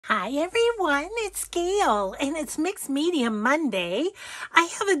Hi everyone, it's Gail and it's Mixed Media Monday. I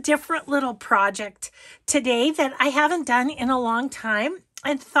have a different little project today that I haven't done in a long time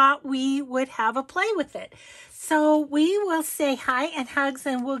and thought we would have a play with it. So we will say hi and hugs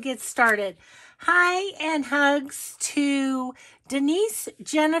and we'll get started. Hi and hugs to Denise,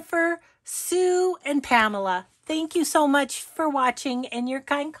 Jennifer, Sue, and Pamela. Thank you so much for watching and your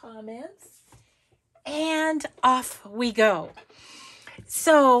kind comments. And off we go.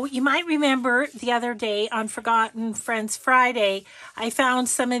 So you might remember the other day on Forgotten Friends Friday, I found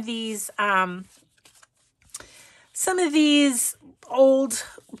some of these old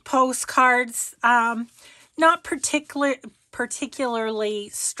postcards, not particularly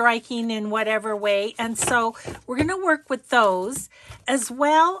striking in whatever way. And so we're going to work with those as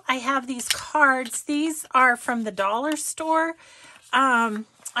well. I have these cards. These are from the dollar store. I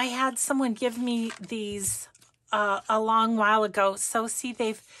had someone give me these a long while ago. So see,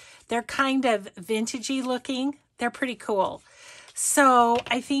 they're kind of vintagey looking. They're pretty cool. So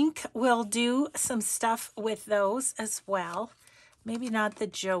I think we'll do some stuff with those as well. Maybe not the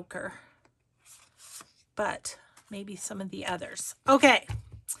Joker, but maybe some of the others. Okay.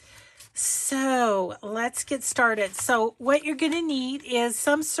 So let's get started. So what you're going to need is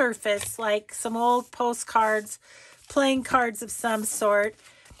some surface, like some old postcards, playing cards of some sort,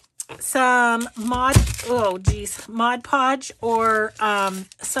 some Mod Podge or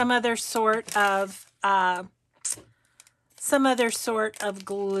some other sort of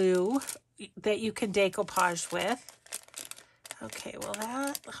glue that you can decoupage with. Okay, well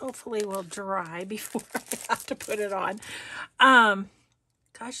that hopefully will dry before I have to put it on.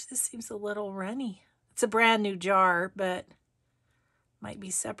 Gosh, this seems a little runny. It's a brand new jar, but might be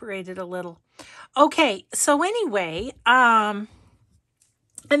separated a little. Okay, so anyway,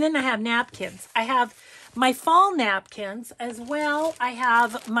 and then I have napkins. I have my fall napkins as well. I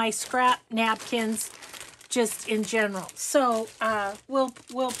have my scrap napkins just in general. So we'll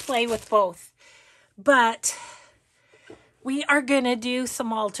play with both. But we are going to do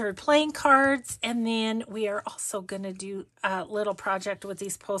some altered playing cards. And then we are also going to do a little project with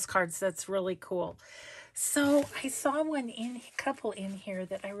these postcards that's really cool. So I saw a couple in here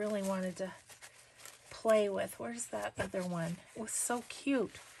that I really wanted to play with. Where's that other one? It was so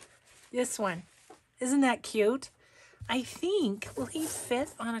cute. This one. Isn't that cute? I think, will he fit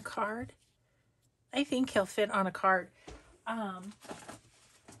on a card? I think he'll fit on a card.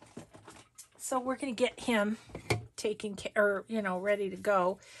 So we're going to get him taken care, or, ready to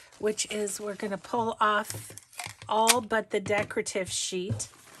go, which is we're going to pull off all but the decorative sheet.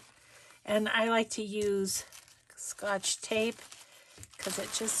 And I like to use Scotch tape because it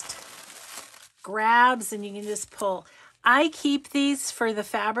just grabs and you can just pull. I keep these for the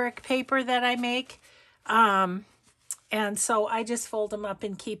fabric paper that I make. And so I just fold them up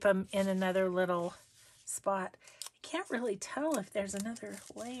and keep them in another little spot. I can't really tell if there's another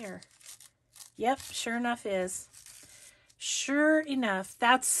layer. Yep, sure enough is. Sure enough.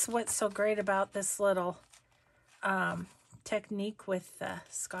 That's what's so great about this little technique with the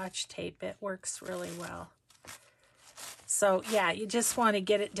Scotch tape. It works really well. So yeah, you just want to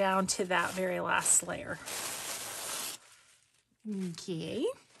get it down to that very last layer. Okay.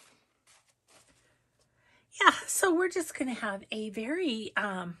 Yeah, so we're just going to have a very,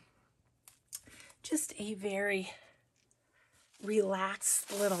 just a very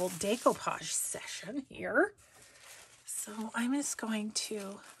relaxed little decoupage session here. So I'm just going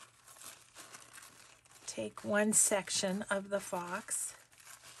to take one section of the fox,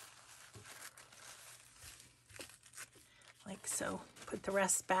 like so. Put the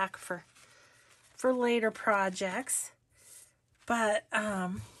rest back for later projects. But,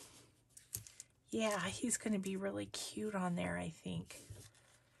 yeah, he's going to be really cute on there, I think.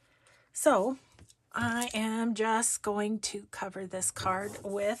 So I am just going to cover this card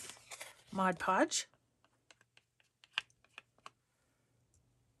with Mod Podge.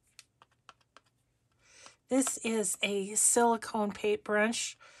 This is a silicone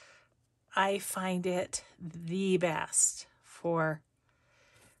paintbrush. I find it the best for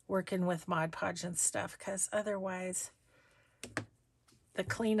working with Mod Podge and stuff, because otherwise the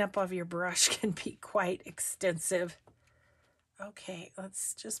cleanup of your brush can be quite extensive. Okay,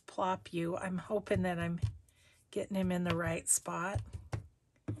 let's just plop you. I'm hoping that I'm getting him in the right spot.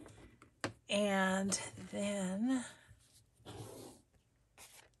 And then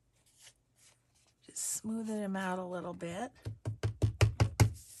just smoothing him out a little bit.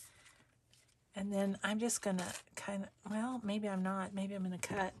 And then I'm just going to well, maybe I'm not. Maybe I'm going to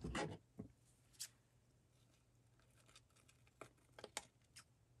cut.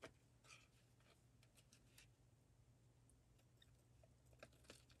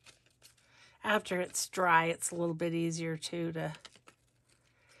 after it's dry, it's a little bit easier too to.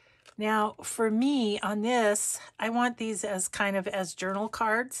 Now, for me on this, I want these as kind of as journal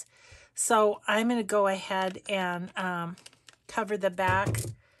cards. So I'm going to go ahead and cover the back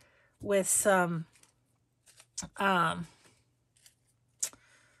with some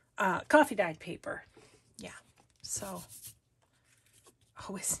coffee dyed paper. Yeah. So,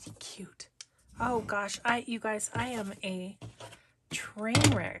 oh, isn't he cute? Oh gosh, you guys, I am a train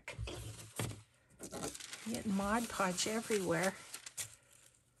wreck. Getting Mod Podge everywhere.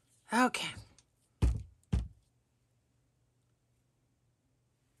 Okay.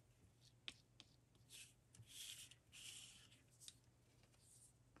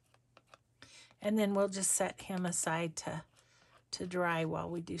 And then we'll just set him aside to dry while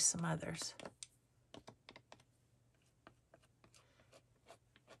we do some others.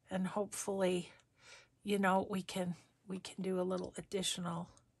 And hopefully, you know, we can do a little additional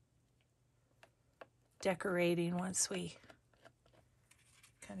decorating once we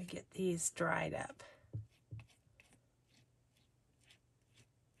kind of get these dried up.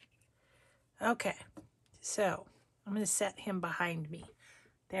 Okay, so I'm going to set him behind me.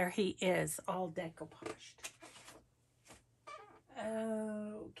 There he is, all decoupaged.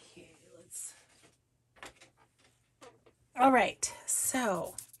 Okay, all right,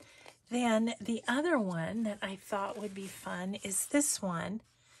 so then the other one that I thought would be fun is this one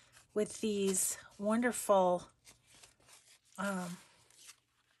with these wonderful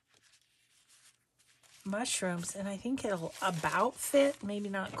mushrooms, and I think it'll about fit, maybe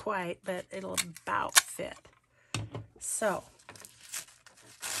not quite, but it'll about fit. So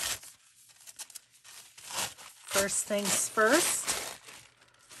first things first,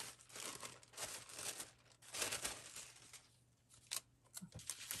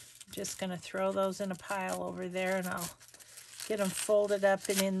 I'm just going to throw those in a pile over there, and I'll get them folded up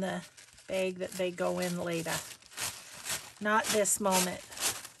and in the bag that they go in later. Not this moment.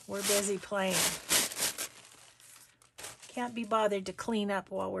 We're busy playing. Can't be bothered to clean up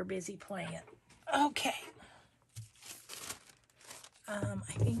while we're busy playing. Okay.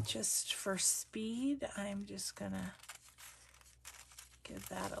 I think just for speed, I'm just going to give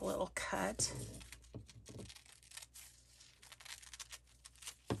that a little cut.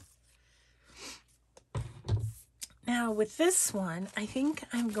 Now with this one, I think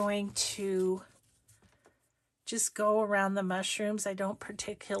I'm going to just go around the mushrooms. I don't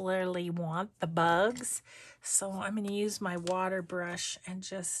particularly want the bugs, so I'm going to use my water brush and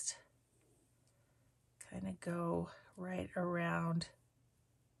just kind of go right around,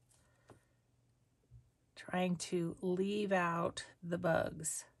 trying to leave out the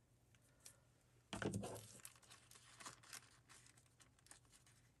bugs. I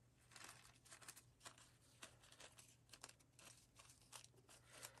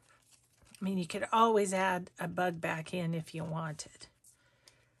mean, you could always add a bug back in if you wanted.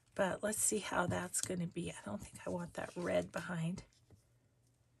 But let's see how that's going to be. I don't think I want that red behind.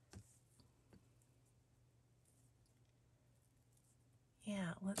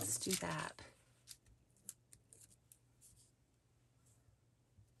 Yeah, let's do that.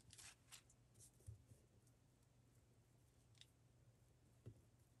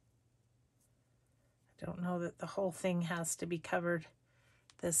 I don't know that the whole thing has to be covered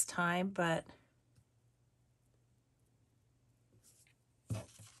this time, but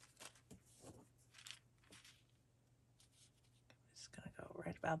just gonna go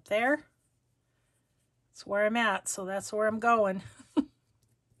right about there. That's where I'm at, so that's where I'm going.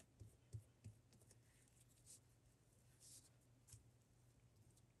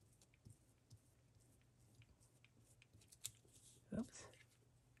 Oops.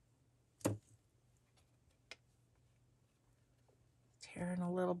 Tearing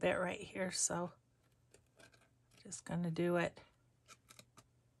a little bit right here, so just gonna do it.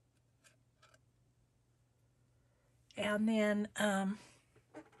 And then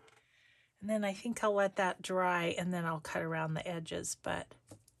I think I'll let that dry, and then I'll cut around the edges, but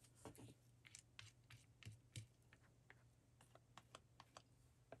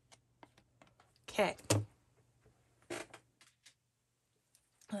okay.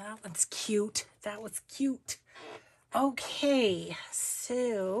 That one's cute. That was cute. Okay,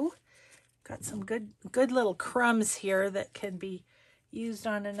 so got some good little crumbs here that can be used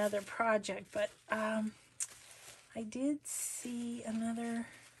on another project, but I did see another.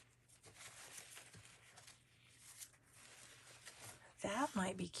 That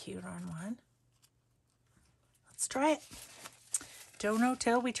might be cute on one. Let's try it. Don't know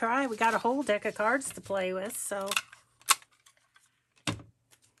till we try. We got a whole deck of cards to play with, so.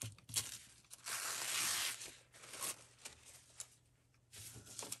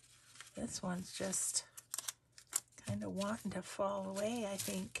 This one's just kind of wanting to fall away, I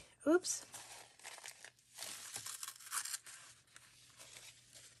think. Oops.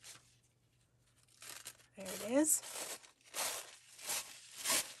 There it is.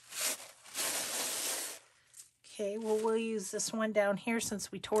 Okay, well, we'll use this one down here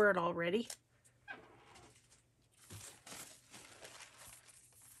since we tore it already.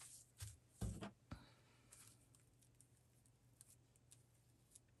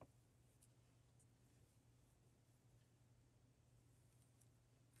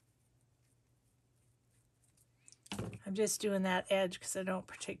 I'm just doing that edge because I don't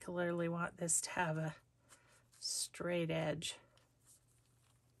particularly want this to have a straight edge.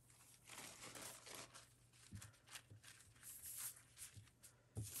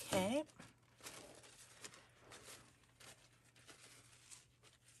 Okay.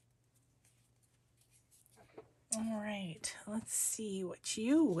 All right, let's see what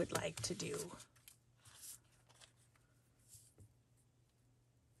you would like to do.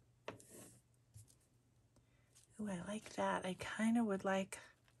 Ooh, I like that. I kind of would like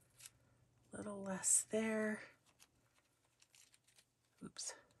a little less there.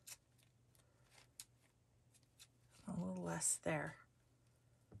 Oops. A little less there.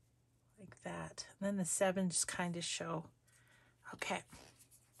 Like that. And then the 7s kind of show. Okay.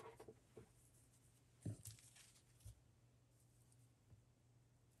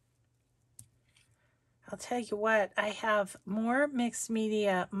 I'll tell you what, I have more mixed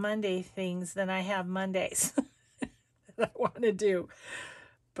media Monday things than I have Mondays that I want to do.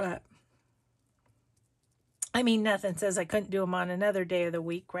 But, I mean, nothing says I couldn't do them on another day of the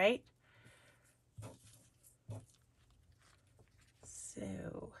week, right? So,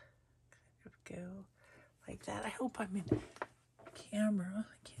 kind of go like that. I hope I'm in camera.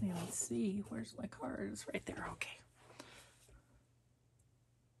 I can't even see. Where's my card? It's right there. Okay.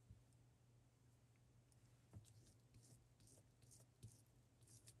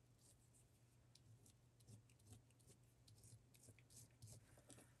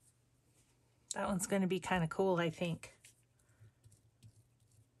 That one's going to be kind of cool, I think.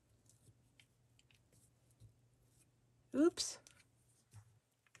 Oops.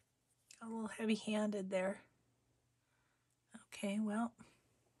 Got a little heavy-handed there. Okay, well,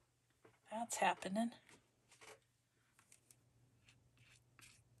 that's happening.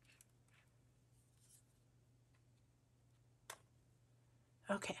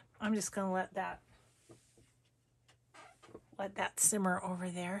 Okay, I'm just going to let that simmer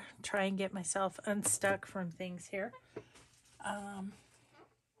over there. Try and get myself unstuck from things here.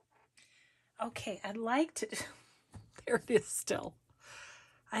 Okay, I'd like to, there it is still.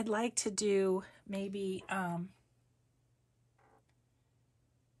 I'd like to do maybe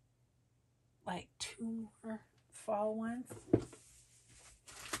like 2 more fall ones.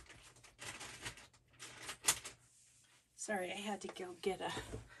 Sorry, I had to go get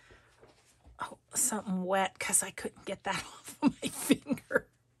something wet because I couldn't get that off of my finger.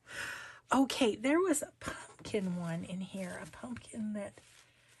 Okay, there was a pumpkin one in here, a pumpkin that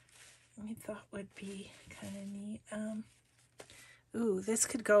we thought would be kind of neat. Ooh, this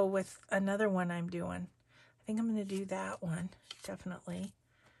could go with another one I'm doing. I think I'm going to do that one, definitely.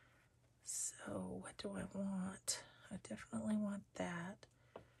 So, what do I want? I definitely want that.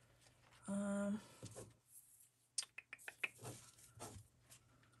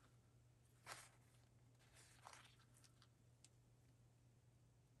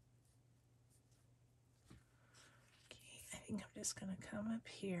 I think I'm just going to come up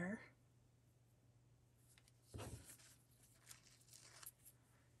here.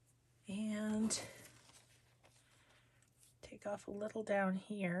 And take off a little down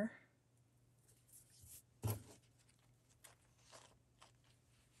here.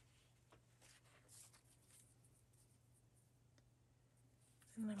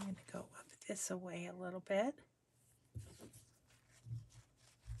 And I'm going to go up this away a little bit.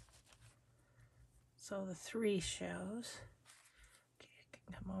 So the 3 shows. Okay, I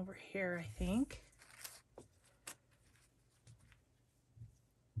can come over here, I think.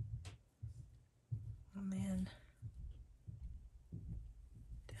 And then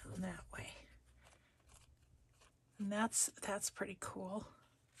down that way. And that's pretty cool.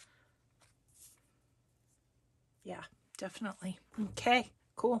 Yeah, definitely. Okay,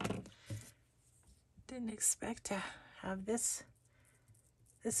 cool. Didn't expect to have this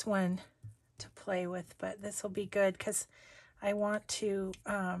one to play with, but this will be good because I want to,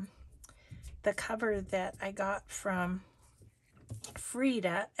 the cover that I got from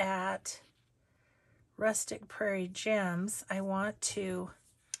Frida at Rustic Prairie Gems, I want to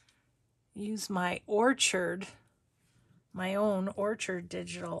use my orchard my own Orchard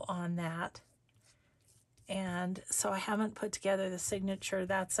digital on that. And so I haven't put together the signature.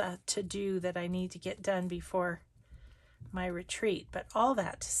 That's a to-do that I need to get done before my retreat. But all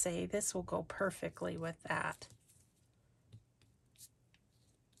that to say, this will go perfectly with that.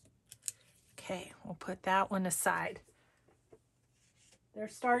 Okay, we'll put that one aside. They're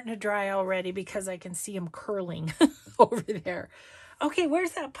starting to dry already because I can see them curling over there. Okay,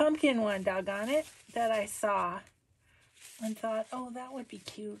 where's that pumpkin one, doggone it, that I saw and thought, oh, that would be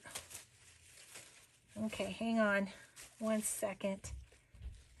cute. Okay, hang on 1 second.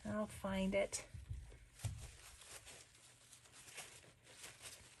 I'll find it.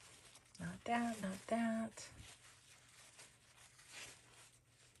 Not that, not that.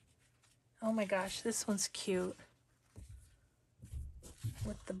 Oh my gosh, this one's cute.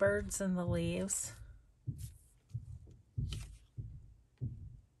 With the birds and the leaves.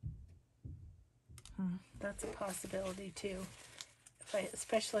 That's a possibility too.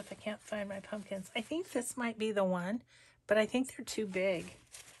 Especially if I can't find my pumpkins. I think this might be the one, but I think they're too big.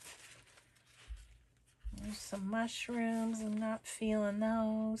 There's some mushrooms. I'm not feeling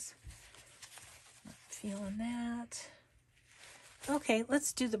those. Not feeling that. Okay,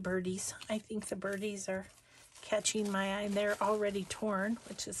 let's do the birdies. I think the birdies are catching my eye. They're already torn,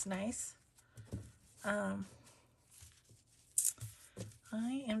 which is nice. I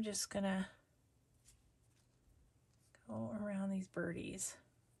am just gonna go around these birdies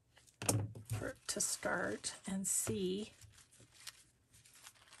to start and see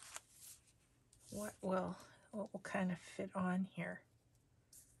what will kind of fit on here.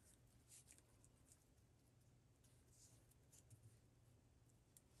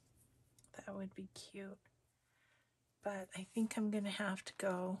 That would be cute. But I think I'm gonna have to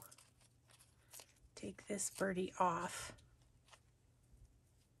go take this birdie off.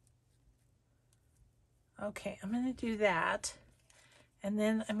 Okay, I'm going to do that, and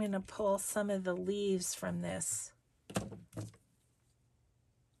then I'm going to pull some of the leaves from this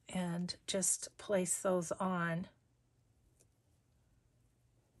and just place those on.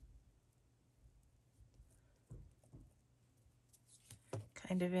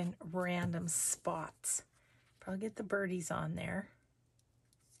 Kind of in random spots. Probably get the birdies on there.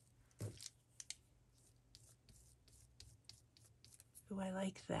 Ooh, I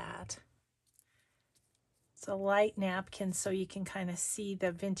like that. It's a light napkin so you can kind of see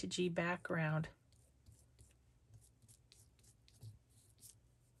the vintagey background.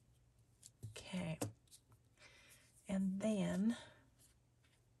 Okay. And then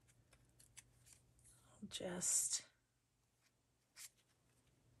I'll just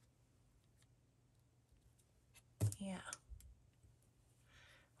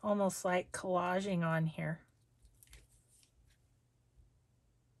almost like collaging on here.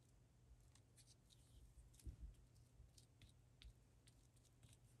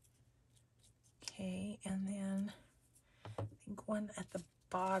 Okay, and then I think one at the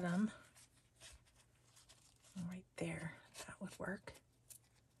bottom, right there, that would work.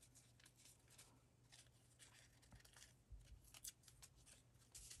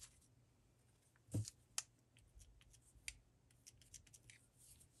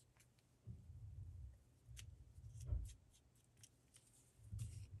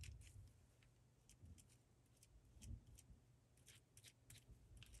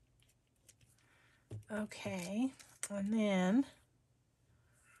 Okay, and then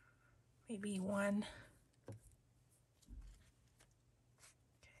maybe one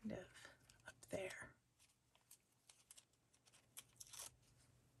kind of up there.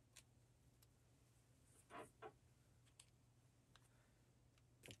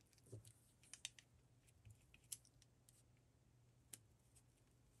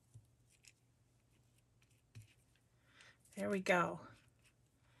 There we go.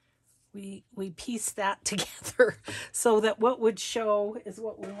 We pieced that together so that what would show is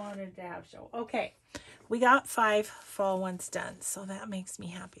what we wanted to have show. Okay, we got 5 fall ones done, so that makes me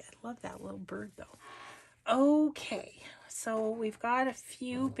happy. I love that little bird though. Okay, so we've got a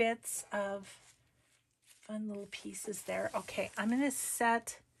few bits of fun little pieces there. Okay, I'm going to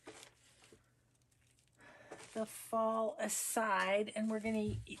set the fall aside, and we're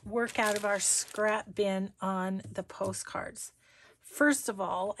going to work out of our scrap bin on the postcards. First of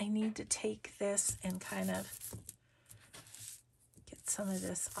all, I need to take this and kind of get some of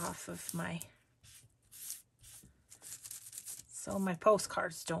this off of my, so my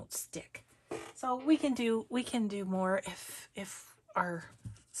postcards don't stick. So we can do more if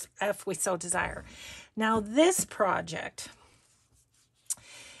we so desire. Now this project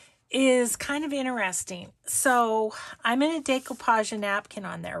is kind of interesting. So I'm going to decoupage a napkin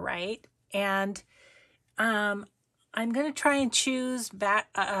on there, right? And I'm going to try and choose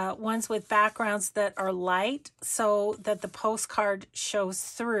ones with backgrounds that are light so that the postcard shows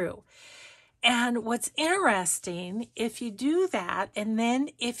through. And what's interesting, if you do that, and then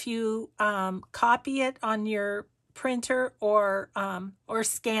if you copy it on your printer or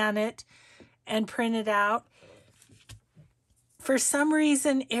scan it and print it out, for some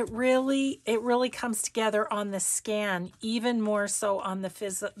reason it really comes together on the scan, even more so on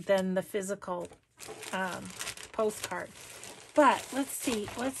the than the physical postcard. But let's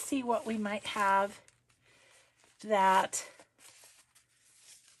see what we might have that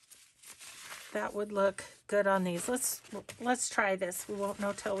would look good on these. Let's try this. We won't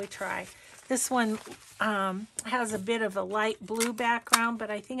know till we try. This one has a bit of a light blue background,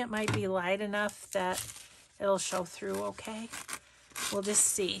 but I think it might be light enough that it'll show through okay. We'll just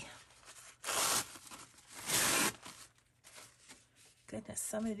see. Goodness,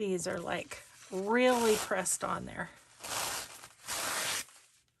 some of these are like really pressed on there.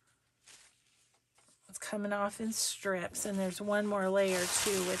 It's coming off in strips, and there's one more layer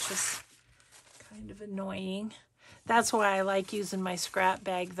too, which is kind of annoying. That's why I like using my scrap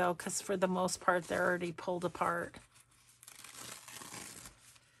bag though, because for the most part they're already pulled apart.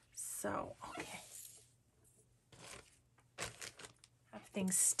 So, okay. I have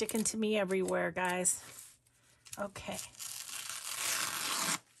things sticking to me everywhere, guys. Okay.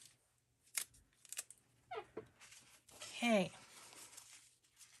 Okay.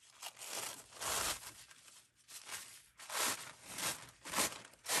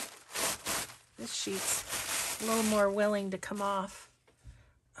 This sheet's a little more willing to come off.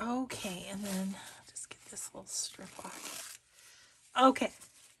 Okay, and then just get this little strip off. Okay,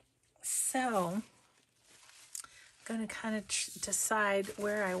 so I'm going to kind of decide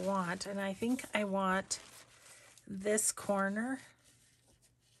where I want, and I think I want this corner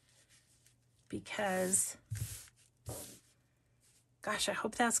because, gosh, I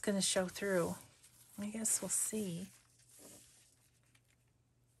hope that's going to show through. I guess we'll see.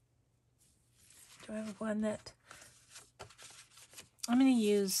 Do I have one that I'm going to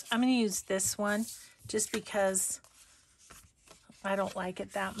use this one just because I don't like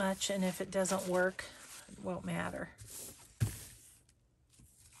it that much, and if it doesn't work, it won't matter.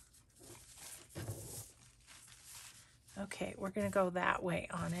 Okay, we're going to go that way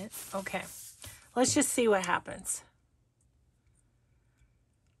on it. Okay, let's just see what happens.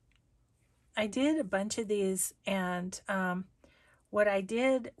 I did a bunch of these, and what I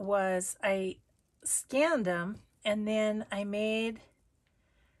did was I scanned them, and then I made,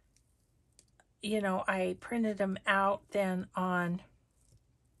 I printed them out then on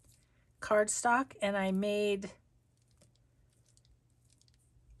cardstock, and I made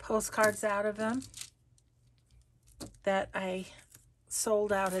postcards out of them that I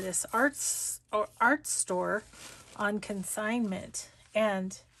sold out of this art store on consignment,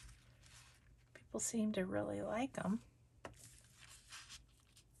 and people seem to really like them.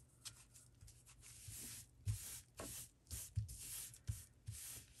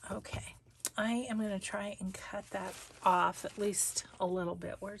 Okay, I am going to try and cut that off at least a little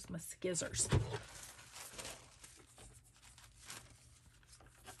bit. Where's my scissors?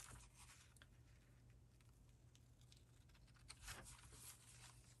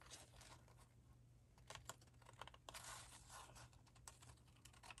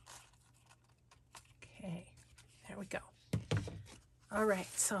 Okay, there we go. All right,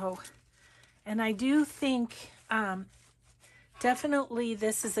 so, and I do think definitely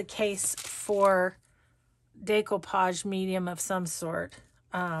this is a case for decoupage medium of some sort,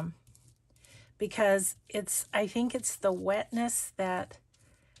 because I think it's the wetness that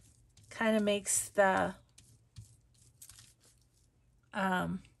kind of makes the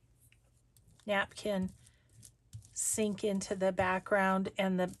napkin sink into the background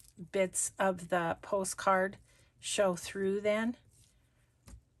and the bits of the postcard show through then.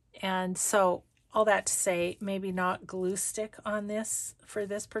 And so all that to say, maybe not glue stick on this for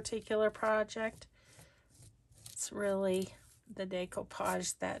this particular project. It's really the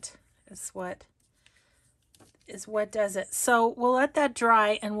decoupage that is what does it. So we'll let that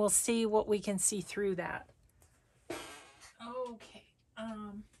dry and we'll see what we can see through that. Okay.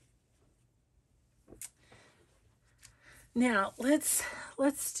 Now let's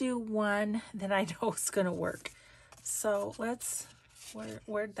do one that I know is going to work. So let's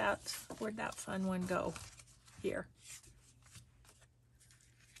where'd that fun one go? Here.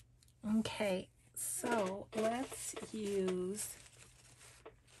 Okay, so let's use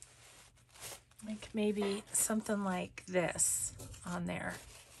like maybe something like this on there.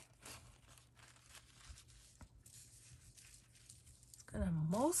 It's gonna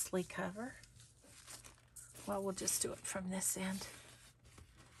mostly cover. Well, we'll just do it from this end.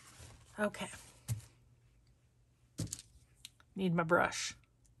 Okay. Need my brush.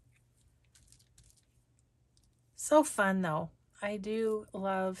 So fun though. I do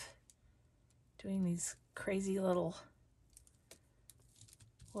love doing these crazy little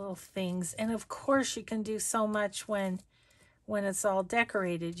things. And of course you can do so much when it's all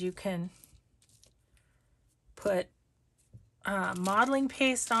decorated. You can put modeling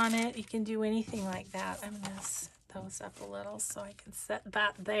paste on it. You can do anything like that. I'm going to set those up a little so I can set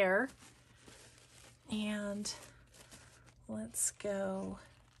that there. And let's go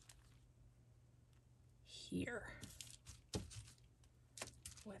here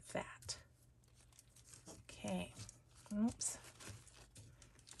with that. Okay. Oops.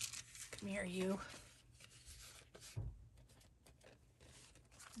 Come here, you.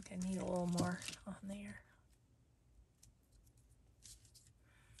 I think I need a little more on there.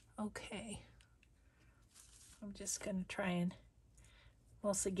 Okay. I'm just going to try and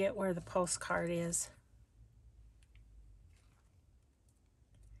mostly get where the postcard is.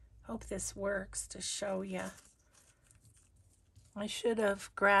 Hope this works to show you. I should have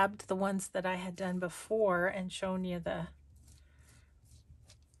grabbed the ones that I had done before and shown you the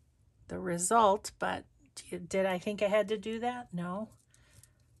result, but did I think I had to do that? No.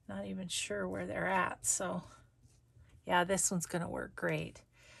 Not even sure where they're at. So yeah, this one's going to work great.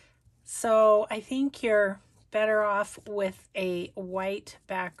 So I think you're better off with a white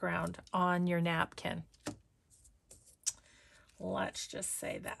background on your napkin. Let's just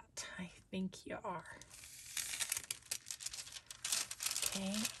say that. I think you are.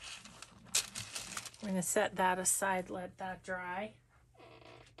 Okay. We're going to set that aside, let that dry.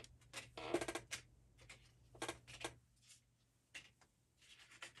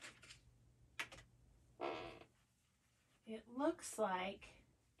 It looks like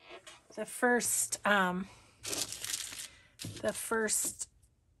the first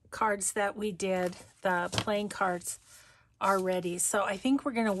cards that we did, the playing cards, are ready. So I think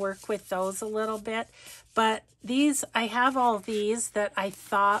we're going to work with those a little bit. But these, I have all these that I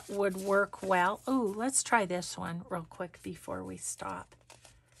thought would work well. Ooh, let's try this one real quick before we stop.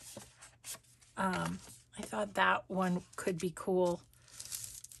 I thought that one could be cool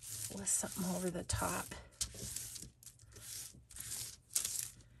with something over the top.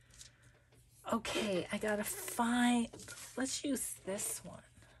 Okay, I gotta find, let's use this one,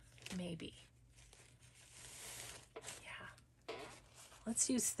 maybe. Yeah, let's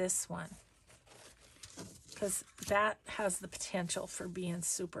use this one, because that has the potential for being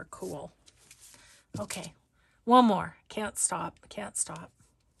super cool. Okay, one more, can't stop, can't stop.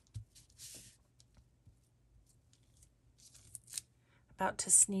 About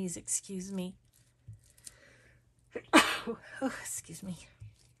to sneeze, excuse me. Oh, excuse me.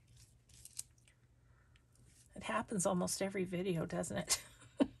 It happens almost every video, doesn't it?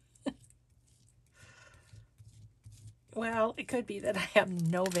 Well, it could be that I have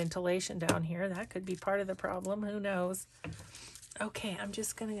no ventilation down here. That could be part of the problem. Who knows? Okay, I'm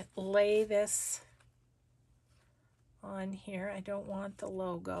just going to lay this on here. I don't want the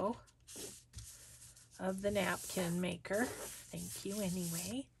logo of the napkin maker. Thank you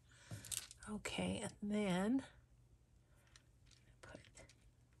anyway. Okay, and then put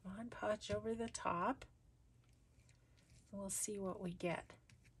Mod Podge over the top. We'll see what we get.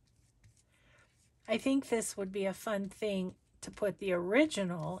 I think this would be a fun thing to put the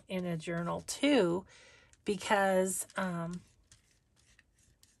original in a journal too, because,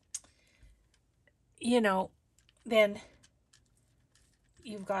 you know, then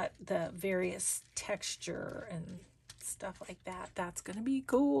you've got the various texture and stuff like that. That's going to be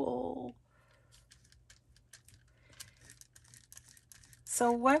cool.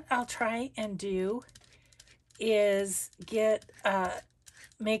 So what I'll try and do is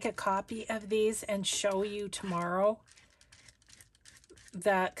make a copy of these and show you tomorrow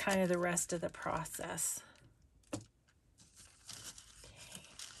the rest of the process. Okay.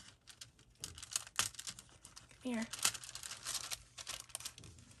 Come here.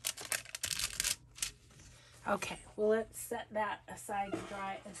 Okay, well, let's set that aside to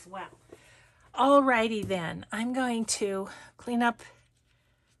dry as well. Alrighty then, I'm going to clean up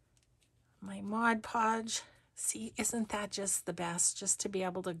my Mod Podge. See, isn't that just the best? Just to be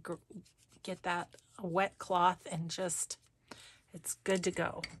able to get that wet cloth and just, it's good to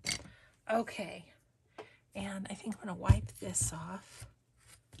go. Okay, and I think I'm going to wipe this off.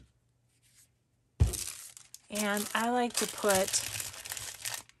 And I like to put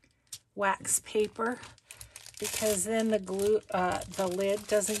wax paper because then the glue, the lid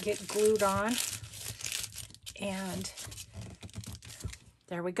doesn't get glued on. And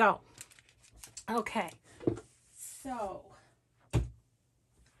there we go. Okay. So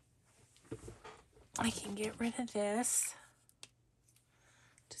I can get rid of this.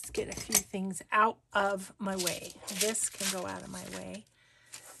 Just get a few things out of my way. This can go out of my way.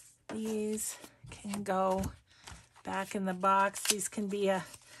 These can go back in the box. These can be a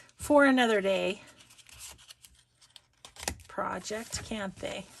for another day project, can't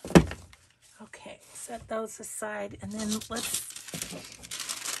they? Okay, set those aside, and then let's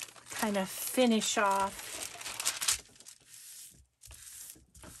kind of finish off.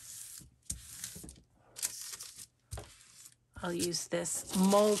 I'll use this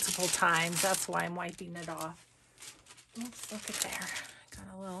multiple times. That's why I'm wiping it off. Oops, look at there.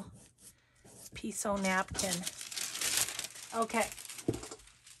 Got a little piece of napkin. Okay.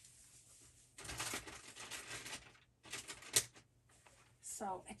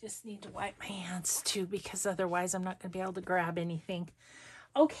 So I just need to wipe my hands too, because otherwise I'm not going to be able to grab anything.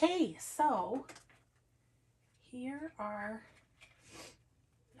 Okay, so here are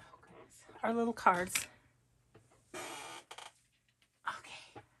our little cards.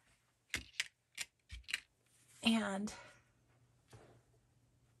 Okay. And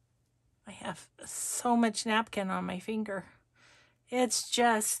I have so much napkin on my finger. It's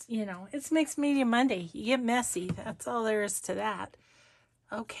just, you know, it's Mixed Media Monday. You get messy. That's all there is to that.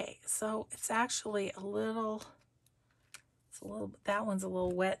 Okay, so it's actually a little, that one's a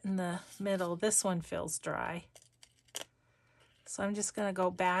little wet in the middle. This one feels dry. So I'm just going to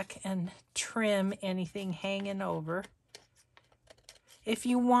go back and trim anything hanging over. If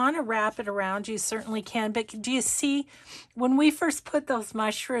you want to wrap it around, you certainly can. But do you see, when we first put those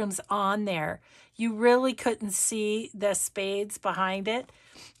mushrooms on there, you really couldn't see the spades behind it.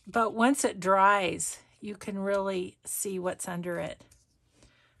 But once it dries, you can really see what's under it.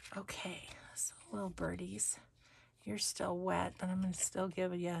 Okay, so little birdies, you're still wet, but I'm going to still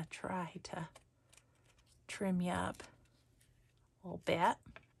give you a try to trim you up a little bit.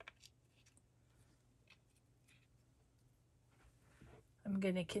 I'm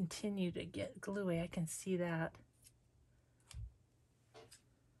going to continue to get gluey. I can see that.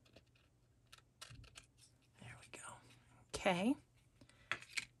 There we go. Okay.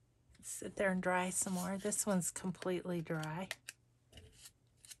 Sit there and dry some more. This one's completely dry.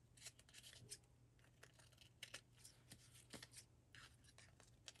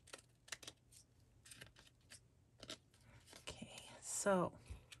 Okay, so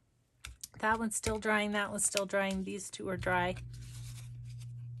that one's still drying. That one's still drying. These two are dry.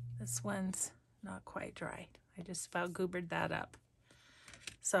 This one's not quite dry. I just about goobered that up.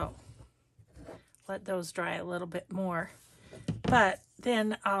 So let those dry a little bit more. But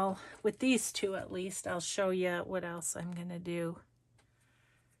then I'll, with these two at least, I'll show you what else I'm going to do.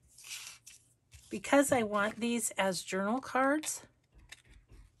 Because I want these as journal cards,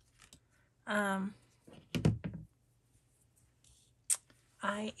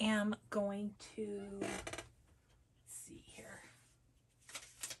 I am going to, let's see here.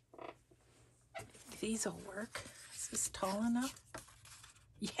 These will work. Is this tall enough?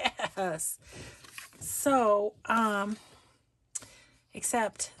 Yes. So,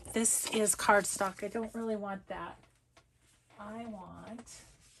 except this is cardstock. I don't really want that. I want,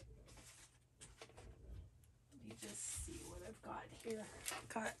 let me just see what I've got here.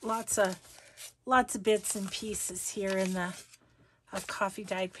 Got lots of bits and pieces here in the of coffee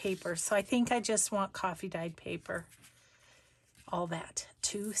dyed paper. So I think I just want coffee dyed paper. All that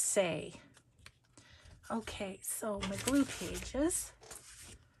to say. Okay, so my glue pages.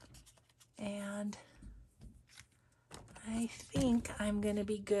 And I think I'm going to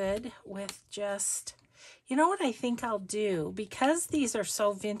be good with just, you know what I think I'll do? Because these are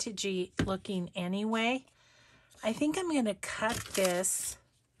so vintagey looking anyway, I think I'm going to cut this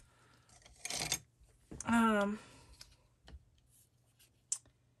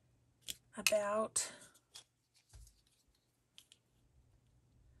about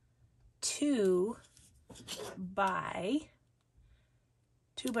 2 by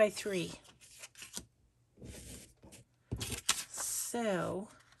 3. So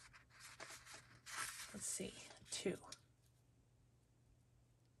let's see, 2.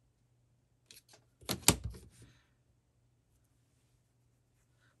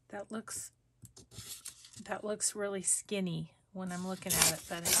 That looks really skinny when I'm looking at it,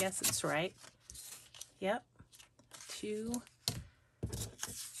 but I guess it's right. Yep. 2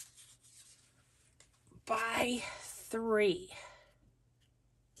 by 3.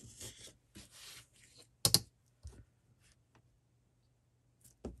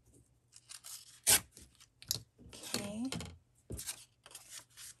 Okay.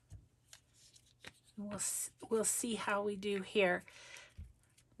 We'll see how we do here.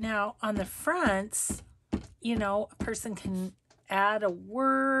 Now on the fronts, you know, a person can add a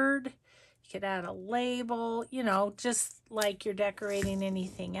word, you could add a label, you know, just like you're decorating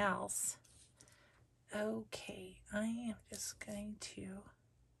anything else. Okay, I am just going to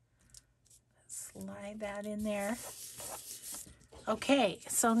slide that in there. Okay,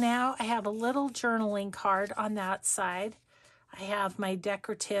 so now I have a little journaling card on that side. I have my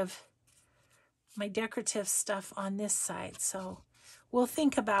decorative stuff on this side. So we'll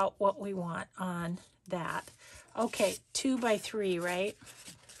think about what we want on that. Okay, 2 by 3, right?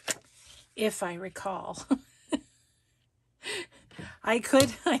 If I recall. I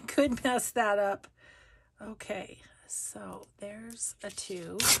could mess that up. Okay, so there's a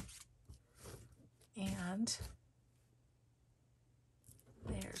 2. And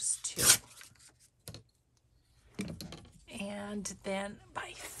there's 2. And then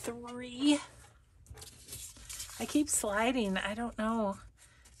by 3. I keep sliding. I don't know.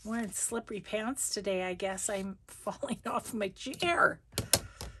 I'm wearing slippery pants today. I guess I'm falling off my chair.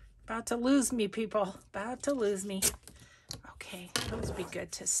 About to lose me, people. About to lose me. Okay, those would be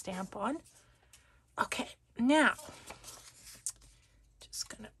good to stamp on. Okay, now, just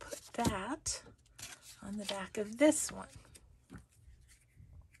going to put that on the back of this one.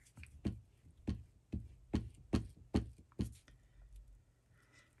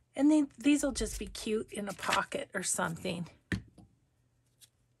 And then these will just be cute in a pocket or something,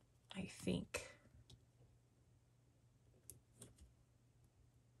 I think.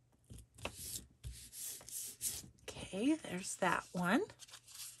 Okay, there's that one.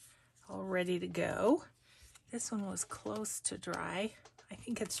 All ready to go. This one was close to dry. I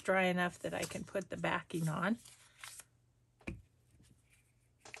think it's dry enough that I can put the backing on.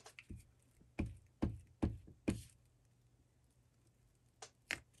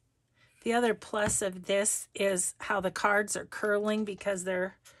 The other plus of this is how the cards are curling because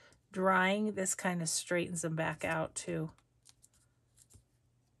they're drying. This kind of straightens them back out too.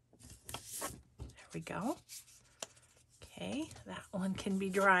 There we go. Okay, that one can be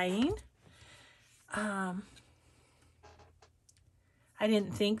drying. I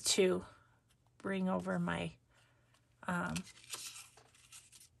didn't think to bring over my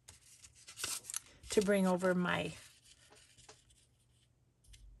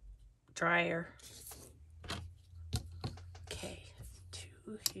dryer. Okay,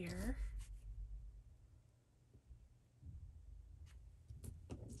 2 here.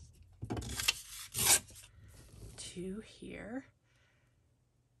 Two here.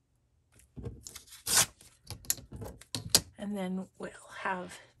 And then we'll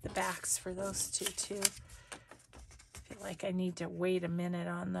have the backs for those 2 too. I feel like I need to wait a minute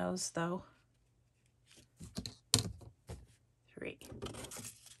on those though. 3.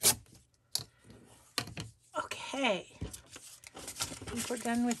 Okay, I think we're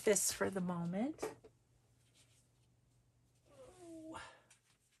done with this for the moment.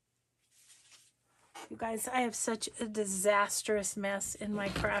 You guys, I have such a disastrous mess in my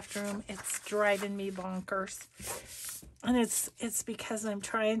craft room. It's driving me bonkers. And it's because I'm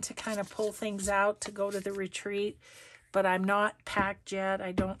trying to kind of pull things out to go to the retreat, but I'm not packed yet.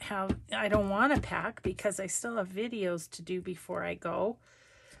 I don't want to pack because I still have videos to do before I go.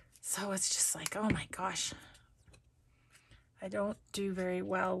 So it's just like, oh my gosh. I don't do very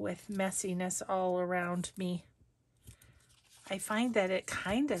well with messiness all around me. I find that it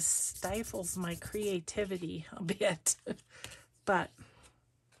kind of stifles my creativity a bit, but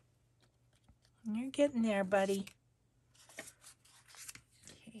you're getting there, buddy.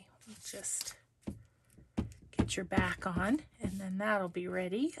 Okay, we'll just get your back on, and then that'll be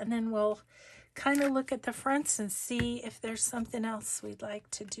ready. And then we'll kind of look at the fronts and see if there's something else we'd like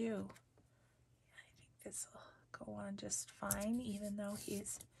to do. I think this will go on just fine, even though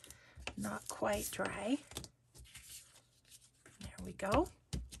he's not quite dry. There we go.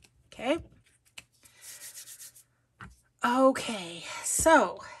 Okay. Okay,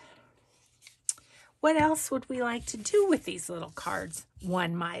 so what else would we like to do with these little cards,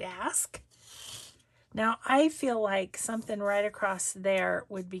 one might ask? Now, I feel like something right across there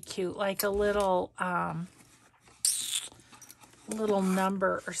would be cute, like a little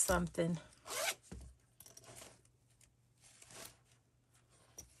number or something.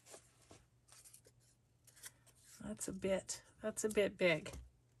 That's a bit big.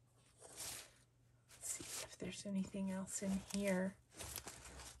 Let's see if there's anything else in here.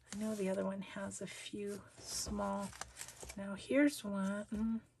 I know the other one has a few small. Now here's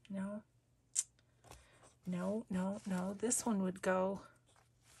one. No. This one would go,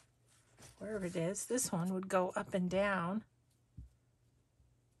 wherever it is, this one would go up and down.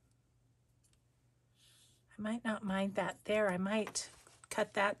 I might not mind that there. I might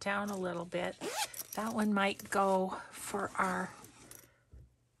cut that down a little bit. That one might go for our,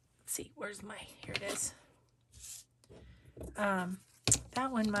 let's see, where's my, here it is.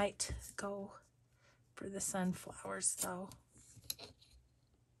 That one might go for the sunflowers though.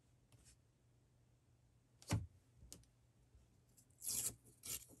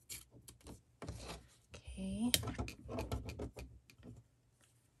 Okay.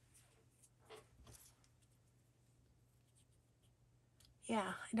 Yeah,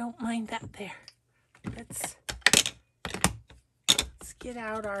 I don't mind that there. Let's get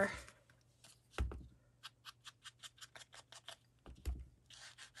out our,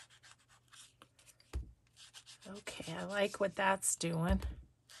 okay, I like what that's doing.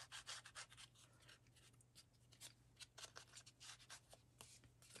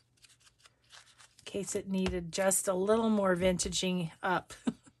 In case it needed just a little more vintaging up.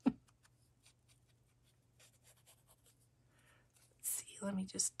 Let's see, let me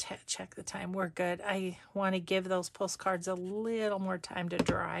just check the time. We're good. I want to give those postcards a little more time to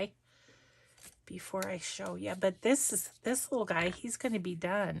dry before I show you. But this little guy, he's going to be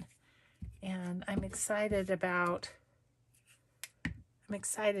done. And I'm excited about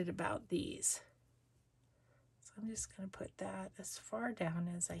these. So I'm just going to put that as far down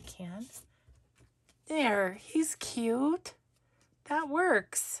as I can. There, he's cute. That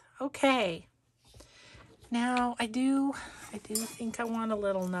works. Okay. Now I do think I want a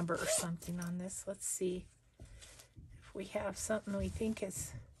little number or something on this. Let's see if we have something we think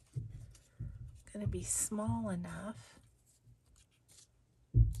is going to be small enough.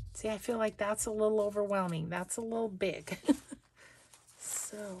 See, I feel like that's a little overwhelming. That's a little big.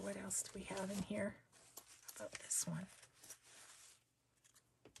 So what else do we have in here? How about this one?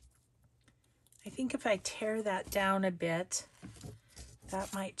 I think if I tear that down a bit,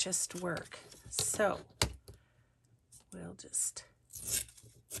 that might just work. So we'll just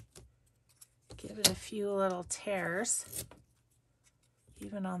give it a few little tears,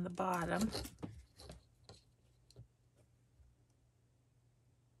 even on the bottom.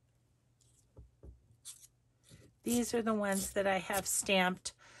 These are the ones that I have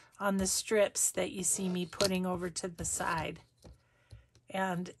stamped on the strips that you see me putting over to the side.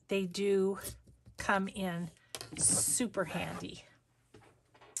 And they do come in super handy.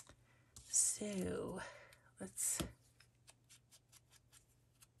 So let's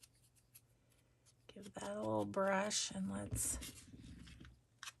give that a little brush and let's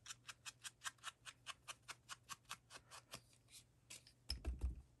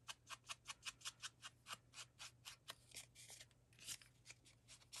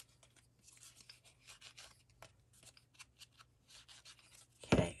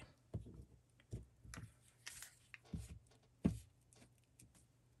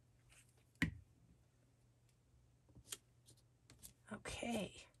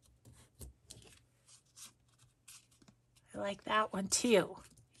okay. I like that one too.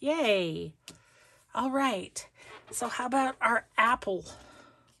 Yay. All right. So how about our apple?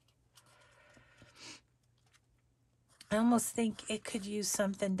 I almost think it could use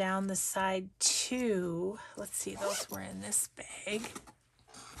something down the side too. Let's see, those were in this bag.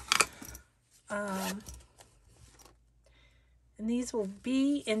 And these will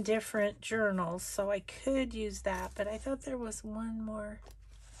be in different journals, so I could use that, but I thought there was one more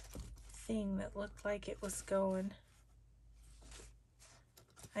thing that looked like it was going.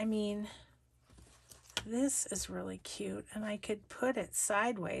 I mean, this is really cute, and I could put it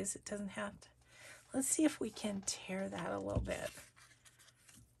sideways. It doesn't have to. Let's see if we can tear that a little bit.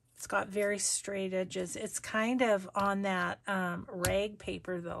 It's got very straight edges. It's kind of on that rag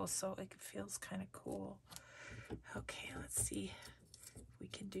paper, though, so it feels kind of cool. Okay, let's see if we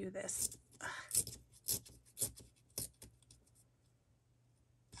can do this.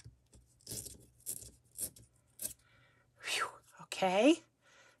 Whew. Okay,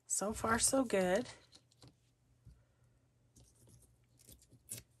 so far so good.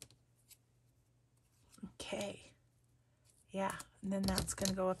 Okay, yeah, and then that's going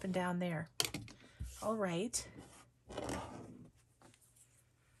to go up and down there. All right.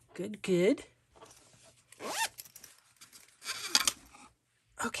 Good, good.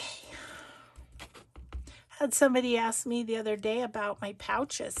 Okay. Had somebody ask me the other day about my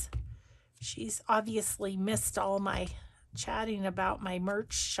pouches. She's obviously missed all my chatting about my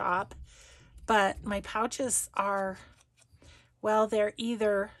merch shop, but my pouches are, well, they're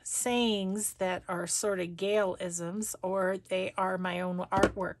either sayings that are sort of Gail-isms or they are my own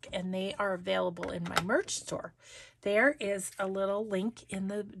artwork, and they are available in my merch store. There is a little link in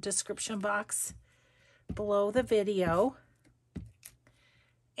the description box below the video.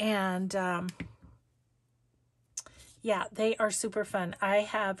 And Yeah, they are super fun. I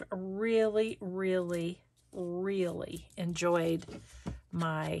have really, really, really enjoyed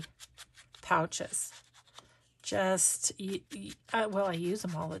my pouches. Just, well, I use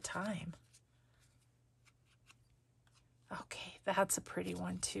them all the time. Okay, that's a pretty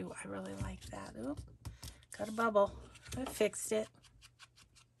one too. I really like that. Oop, got a bubble. I fixed it.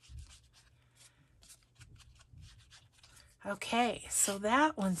 Okay, so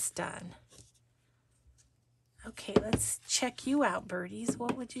that one's done. Okay, let's check you out, birdies.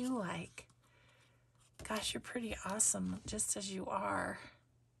 What would you like? Gosh, you're pretty awesome, just as you are.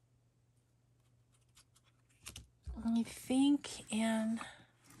 I think in,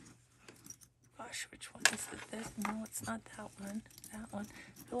 gosh, which one is it? This? No, it's not that one. That one.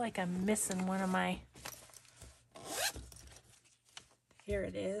 I feel like I'm missing one of my, here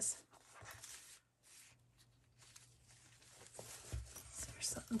it is. Is there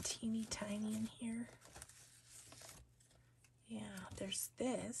something teeny tiny in here? Yeah, there's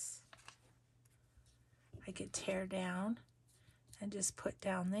this. I could tear down and just put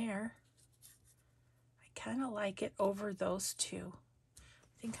down there. I kind of like it over those two.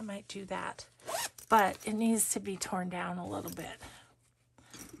 I think I might do that, but it needs to be torn down a little bit.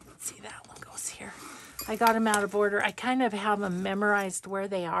 Let's see, that one goes here. I got them out of order. I kind of have them memorized where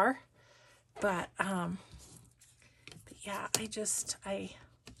they are, but yeah,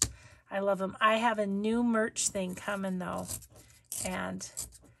 I love them. I have a new merch thing coming though, and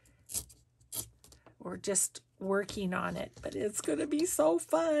we're just working on it, but it's going to be so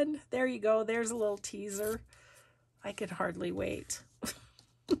fun. There you go. There's a little teaser. I can hardly wait.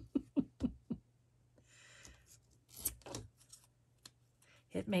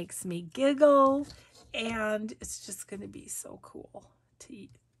 It makes me giggle, and it's just going to be so cool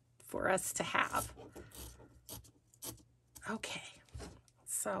for us to have. Okay,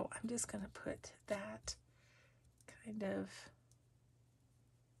 so I'm just going to put that kind of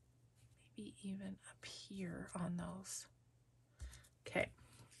maybe even up here on those. Okay.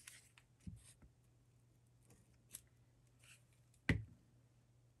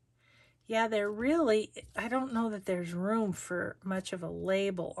 Yeah, they're really, I don't know that there's room for much of a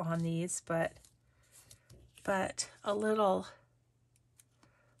label on these, but a little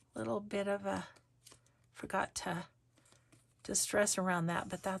bit of a, forgot to stress around that,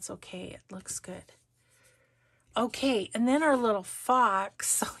 but that's okay. It looks good. Okay, and then our little fox,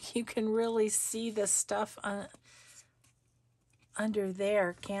 so you can really see the stuff under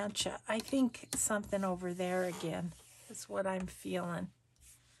there, can't you? I think something over there again is what I'm feeling.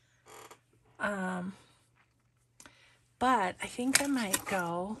 But I think I might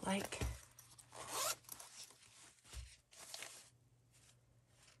go like,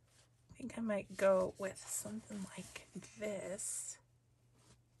 I think I might go with something like this.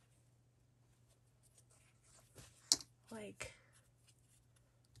 Like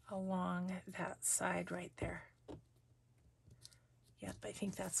along that side right there. Yep, I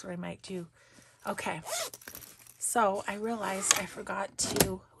think that's what I might do. Okay, so I realized I forgot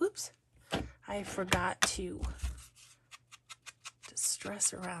to, whoops, I forgot to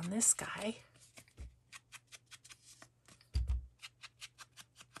stress around this guy.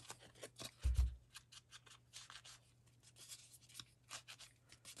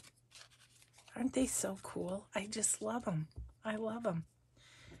 Aren't they so cool? I just love them. I love them.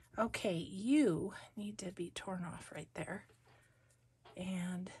 Okay, you need to be torn off right there.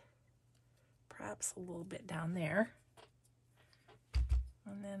 And perhaps a little bit down there.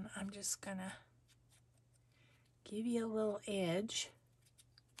 And then I'm just gonna give you a little edge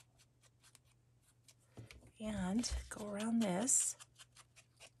and go around this.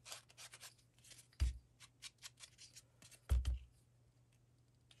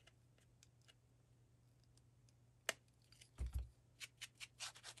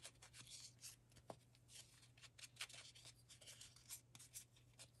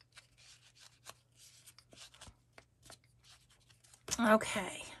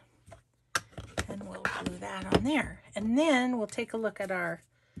 Okay, and we'll glue that on there. And then we'll take a look at our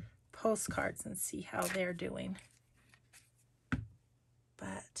postcards and see how they're doing.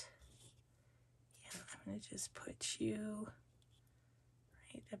 But yeah, I'm going to just put you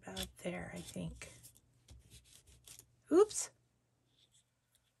right about there, I think. Oops.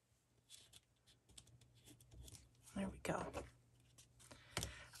 There we go.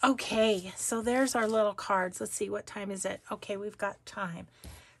 Okay, so there's our little cards. Let's see, what time is it? Okay, we've got time.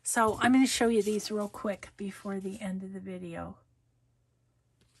 So I'm going to show you these real quick before the end of the video.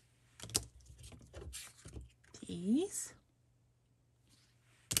 These.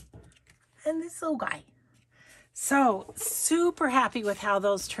 And this little guy. So super happy with how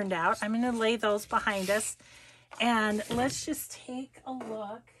those turned out. I'm going to lay those behind us. And let's just take a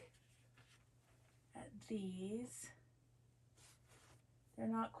look at these. They're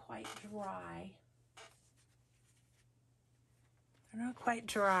not quite dry. They're not quite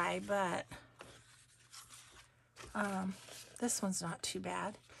dry, but this one's not too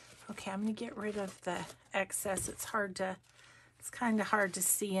bad. Okay, I'm going to get rid of the excess. It's kind of hard to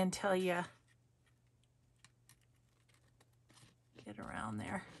see until you get around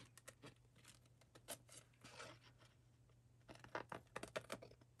there.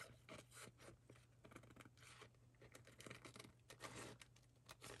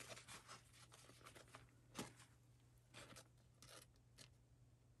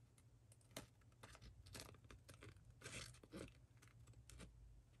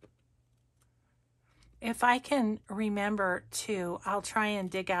 If I can remember to, I'll try and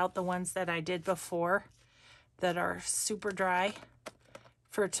dig out the ones that I did before that are super dry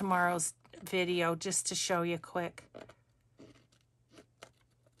for tomorrow's video, just to show you quick.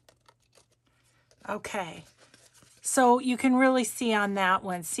 Okay, so you can really see on that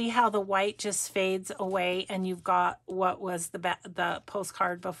one, see how the white just fades away and you've got what was the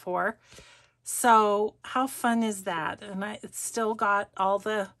postcard before. So how fun is that? And it's still got all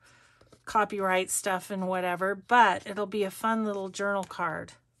the copyright stuff and whatever, but it'll be a fun little journal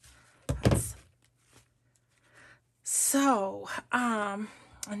card. So, and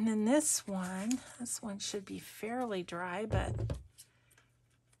then this one should be fairly dry, but,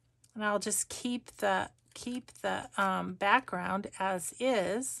 and I'll just keep the background as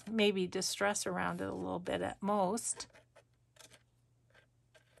is, maybe distress around it a little bit at most.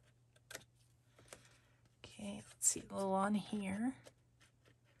 Okay, let's see, a little on here.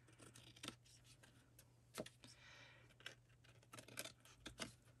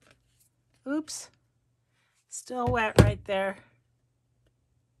 Oops, still wet right there.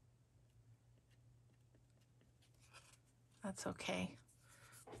 That's okay.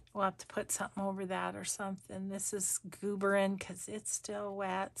 We'll have to put something over that or something. This is goobering because it's still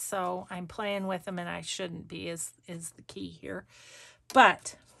wet, so I'm playing with them and I shouldn't be is the key here.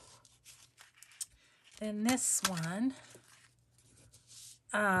 But then this one,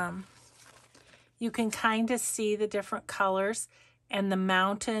 you can kind of see the different colors and the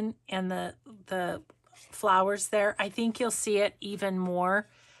mountain and the flowers there. I think you'll see it even more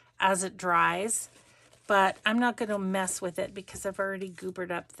as it dries, but I'm not going to mess with it because I've already goobered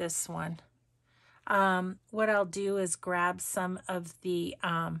up this one. What I'll do is grab some of this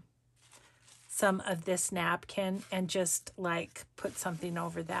napkin and just like put something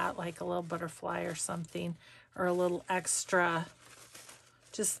over that, like a little butterfly or something, or a little extra,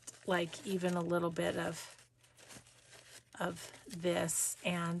 just like even a little bit of this,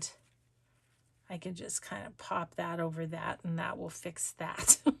 and I can just kind of pop that over that and that will fix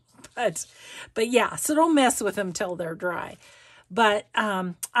that. but yeah, so don't mess with them till they're dry. But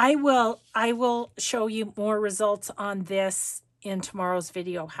I will show you more results on this in tomorrow's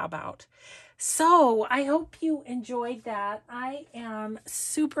video. How about? So I hope you enjoyed that. I am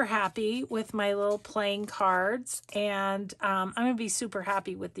super happy with my little playing cards, and I'm going to be super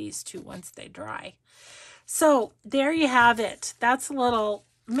happy with these two once they dry. So there you have it. That's a little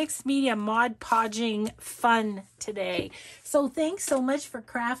mixed media Mod Podging fun today. So thanks so much for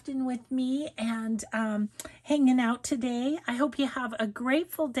crafting with me and hanging out today. I hope you have a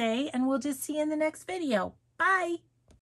grateful day, and we'll just see you in the next video. Bye.